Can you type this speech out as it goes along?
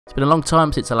It's been a long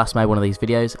time since I last made one of these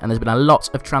videos, and there's been a lot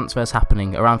of transfers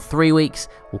happening. Around 3 weeks,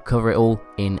 we'll cover it all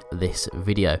in this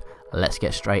video. Let's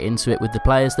get straight into it with the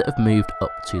players that have moved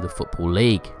up to the Football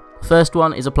League. The first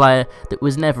one is a player that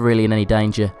was never really in any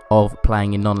danger of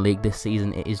playing in non-league this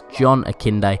season. It is John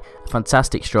Akinde, a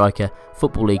fantastic striker,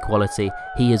 Football League quality.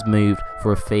 He has moved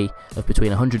for a fee of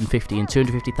between £150,000 and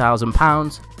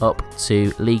 £250,000 up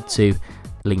to League 2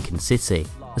 Lincoln City.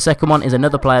 The second one is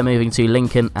another player moving to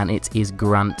Lincoln, and it is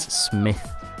Grant Smith,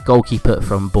 goalkeeper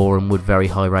from Boreham Wood, very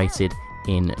high rated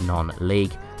in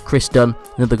non-league. Chris Dunn,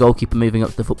 another goalkeeper moving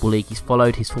up to the Football League. He's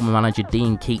followed his former manager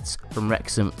Dean Keats from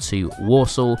Wrexham to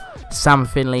Walsall. Sam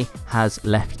Finley has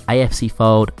left AFC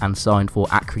Fylde and signed for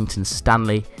Accrington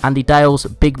Stanley. Andy Dales,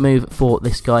 big move for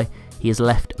this guy. He has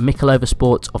left Mickleover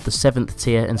Sports of the 7th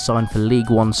tier and signed for League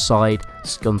 1 side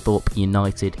Scunthorpe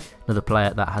United. Another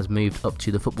player that has moved up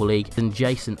to the Football League. And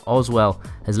Jason Oswell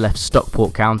has left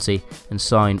Stockport County and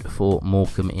signed for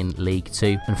Morecambe in League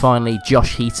 2. And finally,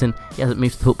 Josh Heaton. He hasn't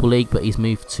moved to the Football League, but he's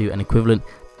moved to an equivalent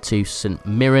to St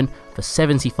Mirren for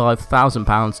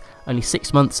 £75,000. Only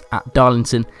 6 months at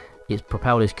Darlington. He's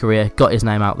propelled his career, got his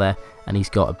name out there, and he's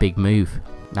got a big move.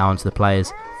 Now onto the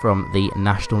players from the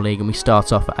National League, and we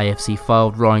start off at AFC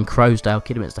Fylde. Ryan Crowsdale,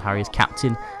 Kidderminster Harriers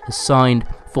captain, has signed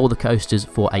for the Coasters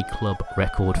for a club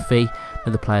record fee.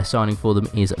 Another player signing for them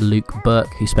is Luke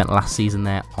Burke, who spent last season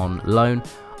there on loan.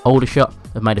 Aldershot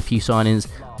have made a few signings.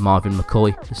 Marvin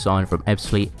McCoy has signed from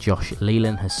Ebbsfleet. Josh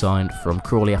Leland has signed from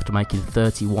Crawley after making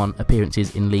 31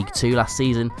 appearances in League 2 last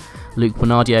season. Luke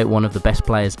Bonadio, one of the best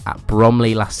players at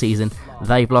Bromley last season.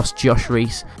 They've lost Josh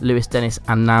Rees, Lewis Dennis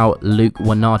and now Luke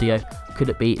Bonadio. Could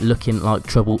it be looking like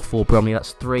trouble for Bromley?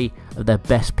 That's 3 of their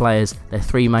best players, their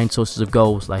 3 main sources of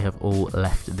goals. They have all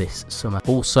left this summer.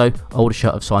 Also,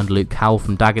 Aldershot have signed Luke Howell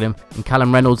from Dagenham, and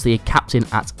Callum Reynolds, the captain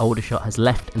at Aldershot, has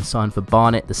left and signed for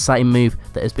Barnet, the same move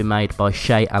that has been made by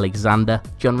Shay Alexander.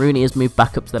 John Rooney has moved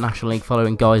back up to the National League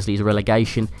following Guiseley's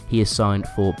relegation. He has signed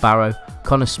for Barrow.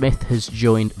 Connor Smith has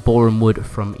joined Boreham Wood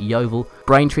from Yeovil.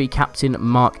 Braintree captain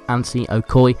Mark Anthony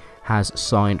Okoye has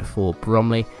signed for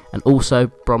Bromley, and also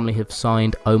Bromley have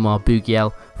signed Omar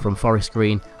Bougiel from Forest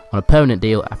Green on a permanent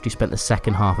deal after he spent the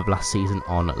second half of last season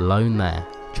on loan there.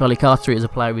 Charlie Carter is a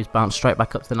player who's bounced straight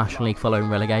back up to the National League following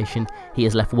relegation. He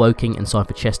has left Woking and signed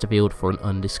for Chesterfield for an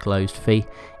undisclosed fee.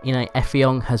 Ine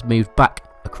Effiong has moved back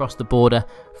across the border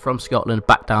from Scotland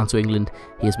back down to England.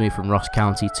 He has moved from Ross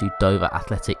County to Dover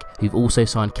Athletic, who've also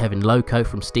signed Kevin Loco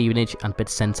from Stevenage and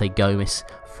Bedcente Gomis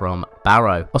from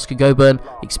Barrow. Oscar Goburn,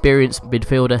 experienced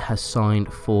midfielder, has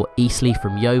signed for Eastleigh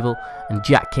from Yeovil, and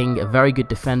Jack King, a very good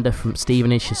defender from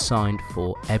Stevenage, has signed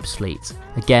for Ebbsfleet.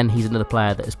 Again, he's another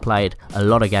player that has played a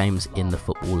lot of games in the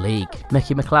Football League.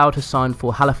 Mecky McLeod has signed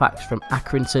for Halifax from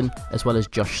Accrington, as well as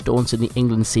Josh Staunton, the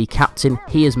England Sea captain.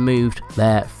 He has moved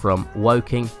there from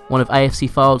Woking. One of AFC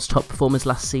Fylde's top performers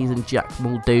last season, Jack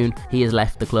Muldoon, he has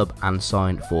left the club and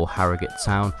signed for Harrogate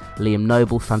Town. Liam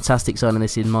Noble, fantastic signing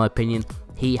this in my opinion.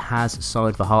 He has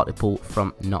signed for Hartlepool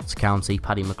from Notts County.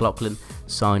 Paddy McLaughlin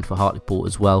signed for Hartlepool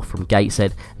as well from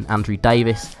Gateshead. And Andrew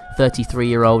Davis,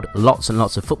 33-year-old, lots and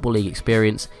lots of Football League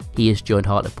experience. He has joined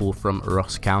Hartlepool from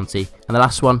Ross County. And the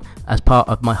last one, as part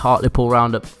of my Hartlepool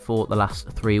roundup for the last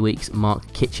 3 weeks,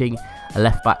 Mark Kitching, a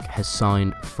left-back, has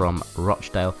signed from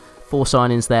Rochdale. 4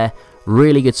 signings there.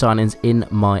 Really good signings in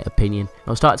my opinion.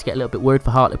 I was starting to get a little bit worried for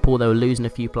Hartlepool. They were losing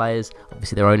a few players.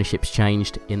 Obviously their ownership's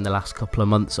changed in the last couple of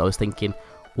months. I was thinking,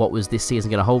 what was this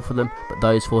season going to hold for them? But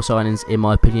those 4 signings, in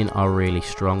my opinion, are really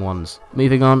strong ones.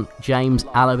 Moving on, James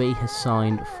Allaby has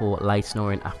signed for Leyton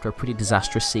Orient after a pretty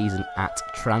disastrous season at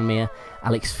Tranmere.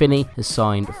 Alex Finney has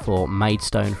signed for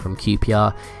Maidstone from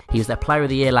QPR. He was their player of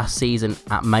the year last season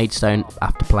at Maidstone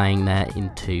after playing there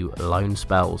in 2 loan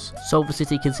spells. Salford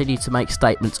City continued to make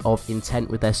statements of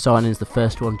intent with their signings. The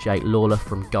first one, Jake Lawler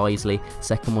from Guiseley.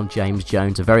 Second one, James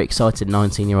Jones, a very excited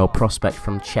 19-year-old prospect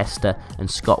from Chester. And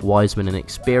Scott Wiseman, an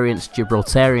experienced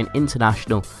Gibraltarian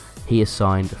international. He has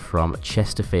signed from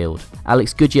Chesterfield.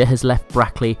 Alex Goodyear has left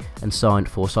Brackley and signed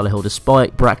for Solihull,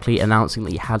 despite Brackley announcing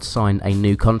that he had signed a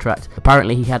new contract.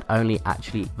 Apparently he had only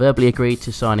actually verbally agreed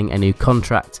to signing a new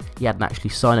contract. He hadn't actually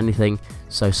signed anything,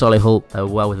 so Solihull are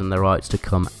well within their rights to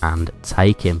come and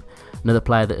take him. Another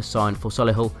player that has signed for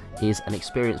Solihull is an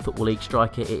experienced Football League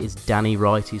striker. It is Danny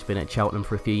Wright, who's been at Cheltenham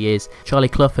for a few years. Charlie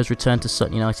Clough has returned to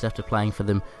Sutton United after playing for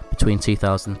them between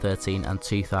 2013 and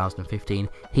 2015.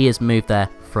 He has moved there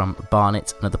from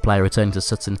Barnet. Another player returning to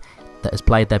Sutton that has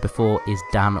played there before is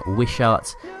Dan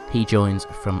Wishart. He joins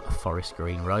from Forest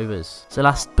Green Rovers. So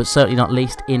last but certainly not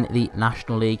least, in the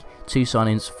National League, 2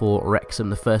 signings for Wrexham.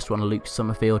 The first one, Luke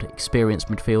Summerfield, experienced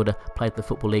midfielder, played the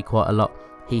Football League quite a lot.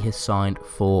 he has signed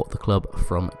for the club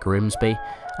from Grimsby.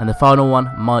 And the final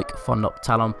one, Mike Fondop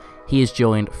Talon, he has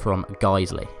joined from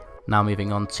Guiseley. Now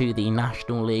moving on to the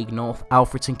National League North,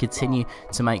 Alfreton continue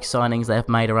to make signings. They have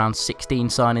made around 16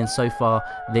 signings so far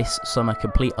this summer,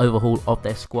 complete overhaul of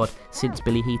their squad since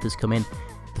Billy Heath has come in.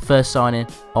 The first signing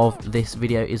of this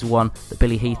video is one that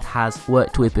Billy Heath has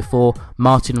worked with before.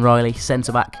 Martin Riley,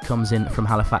 centre-back, comes in from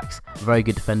Halifax. Very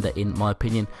good defender in my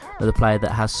opinion. Another player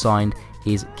that has signed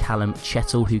is Callum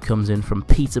Chettle, who comes in from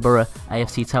Peterborough.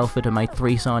 AFC Telford have made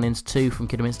 3 signings, 2 from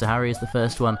Kidderminster Harriers. The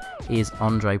first one is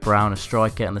Andre Brown, a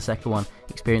striker, and the second one,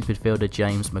 experienced midfielder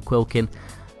James McQuilkin.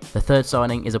 The third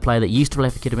signing is a player that used to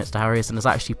play for Kidderminster Harriers and has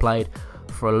actually played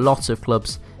for a lot of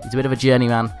clubs. He's a bit of a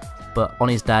journeyman, but on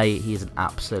his day, he is an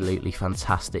absolutely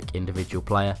fantastic individual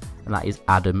player, and that is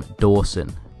Adam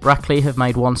Dawson. Brackley have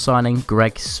made 1 signing.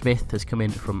 Greg Smith has come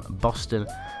in from Boston.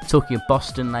 Talking of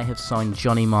Boston, they have signed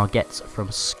Johnny Margetts from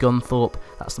Scunthorpe.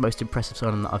 That's the most impressive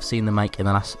signing that I've seen them make in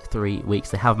the last 3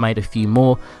 weeks. They have made a few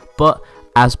more, but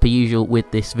as per usual with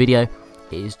this video,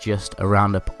 it is just a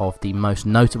roundup of the most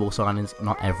notable signings,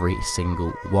 not every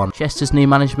single one. Chester's new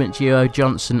management duo,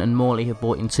 Johnson and Morley, have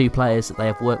brought in 2 players that they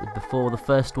have worked with before. The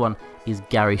first one is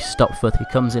Gary Stopforth, who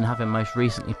comes in having most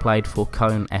recently played for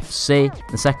Cone FC.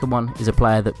 The second one is a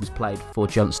player that was played for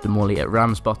Johnston Morley at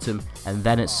Ramsbottom, and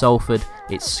then at Salford,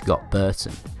 it's Scott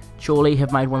Burton. Chorley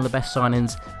have made one of the best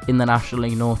signings in the National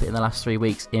League North in the last 3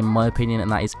 weeks, in my opinion, and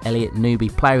that is Elliot Newby,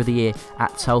 Player of the Year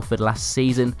at Telford last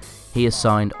season. He has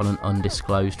signed on an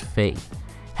undisclosed fee.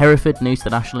 Hereford, new to the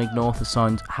National League North, has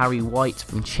signed Harry White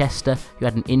from Chester, who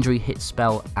had an injury-hit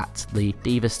spell at the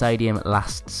Diva Stadium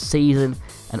last season,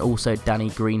 and also Danny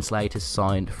Greenslade has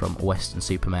signed from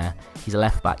Weston-super-Mare. He's a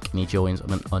left-back and he joins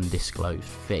on an undisclosed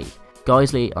fee.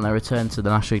 Guiseley, on their return to the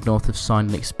National League North, have signed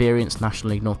an experienced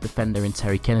National League North defender in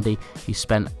Terry Kennedy, who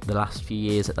spent the last few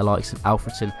years at the likes of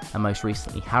Alfreton and most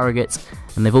recently Harrogate.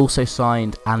 And they've also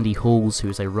signed Andy Halls, who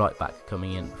is a right back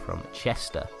coming in from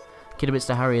Chester.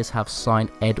 Kidderminster Harriers have signed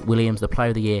Ed Williams, the Player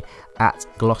of the Year at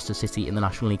Gloucester City in the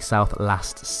National League South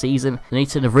last season.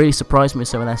 Nuneaton have really surprised me with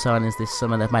some of their signings this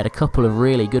summer. They've made a couple of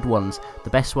really good ones.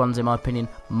 The best ones, in my opinion,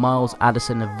 Miles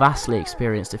Addison, a vastly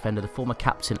experienced defender, the former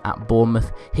captain at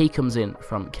Bournemouth. He comes in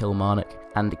from Kilmarnock.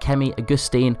 And Kemi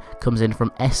Augustine comes in from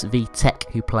SV Tech,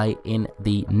 who play in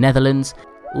the Netherlands.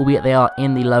 Albeit they are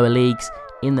in the lower leagues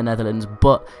in the Netherlands,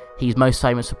 but he's most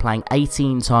famous for playing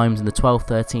 18 times in the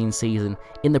 12-13 season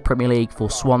in the Premier League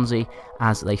for Swansea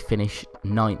as they finished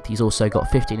 9th. He's also got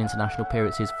 15 international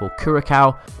appearances for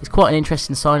Curacao. It's quite an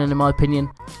interesting signing in my opinion.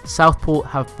 Southport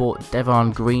have bought Devon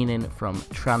Green in from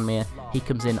Tranmere. He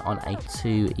comes in on a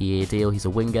 2-year deal. He's a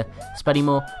winger.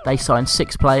 Spennymoor, they signed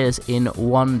 6 players in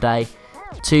one day.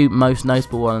 2 most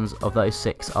notable ones of those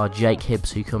 6 are Jake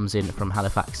Hibbs, who comes in from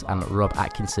Halifax, and Rob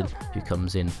Atkinson, who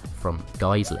comes in from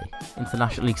Guiseley.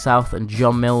 International League South, and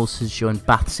John Mills has joined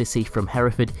Bath City from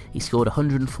Hereford. He scored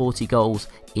 140 goals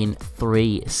in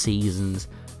 3 seasons.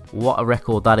 What a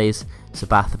record that is. So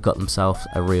Bath have got themselves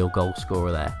a real goal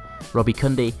scorer there. Robbie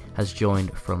Cundy has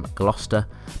joined from Gloucester.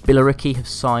 Billericay have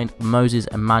signed Moses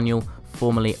Emmanuel,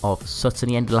 formerly of Sutton.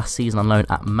 He ended last season on loan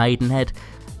at Maidenhead.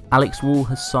 Alex Wall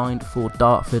has signed for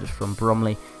Dartford from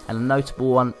Bromley, and a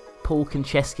notable one, Paul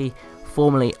Konchesky,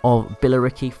 formerly of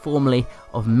Billericay, formerly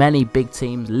of many big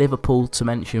teams, Liverpool to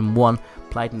mention one,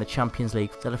 played in the Champions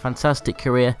League, had a fantastic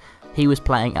career. He was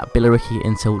playing at Billericay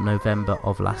until November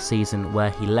of last season,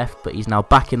 where he left, but he's now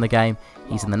back in the game.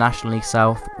 He's in the National League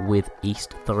South with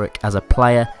East Thurrock as a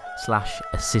player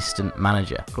 / assistant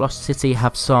manager. Gloucester City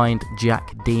have signed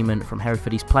Jack Demon from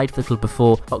Hereford. He's played for the club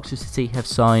before. Oxford City have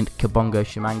signed Kabongo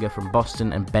Shimanga from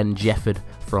Boston and Ben Jefford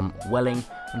from Welling.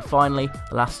 And finally,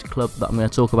 the last club that I'm going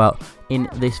to talk about in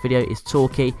this video is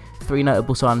Torquay. 3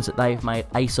 notable signings that they've made.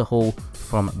 Asa Hall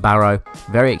from Barrow,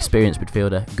 very experienced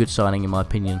midfielder, good signing in my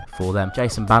opinion for them.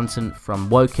 Jason Banton from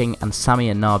Woking and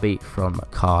Sammy Anabi from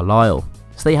Carlisle.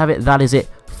 So there you have it, that is it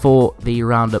for the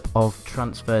roundup of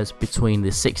transfers between the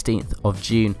 16th of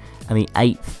June and the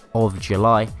 8th of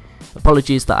July.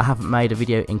 Apologies that I haven't made a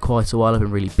video in quite a while, I've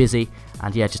been really busy,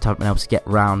 and yeah, just haven't been able to get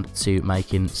round to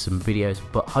making some videos,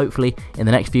 but hopefully in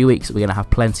the next few weeks we're going to have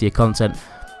plenty of content.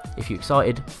 If you're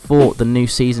excited for the new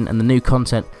season and the new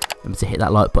content, remember to hit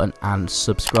that like button and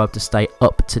subscribe to stay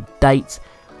up to date.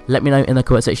 Let me know in the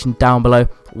comment section down below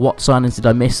what signings did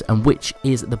I miss and which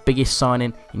is the biggest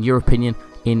signing in your opinion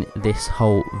in this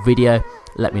whole video.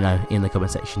 Let me know in the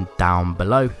comment section down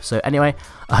below. So anyway,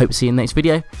 I hope to see you in the next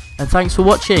video, and thanks for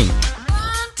watching.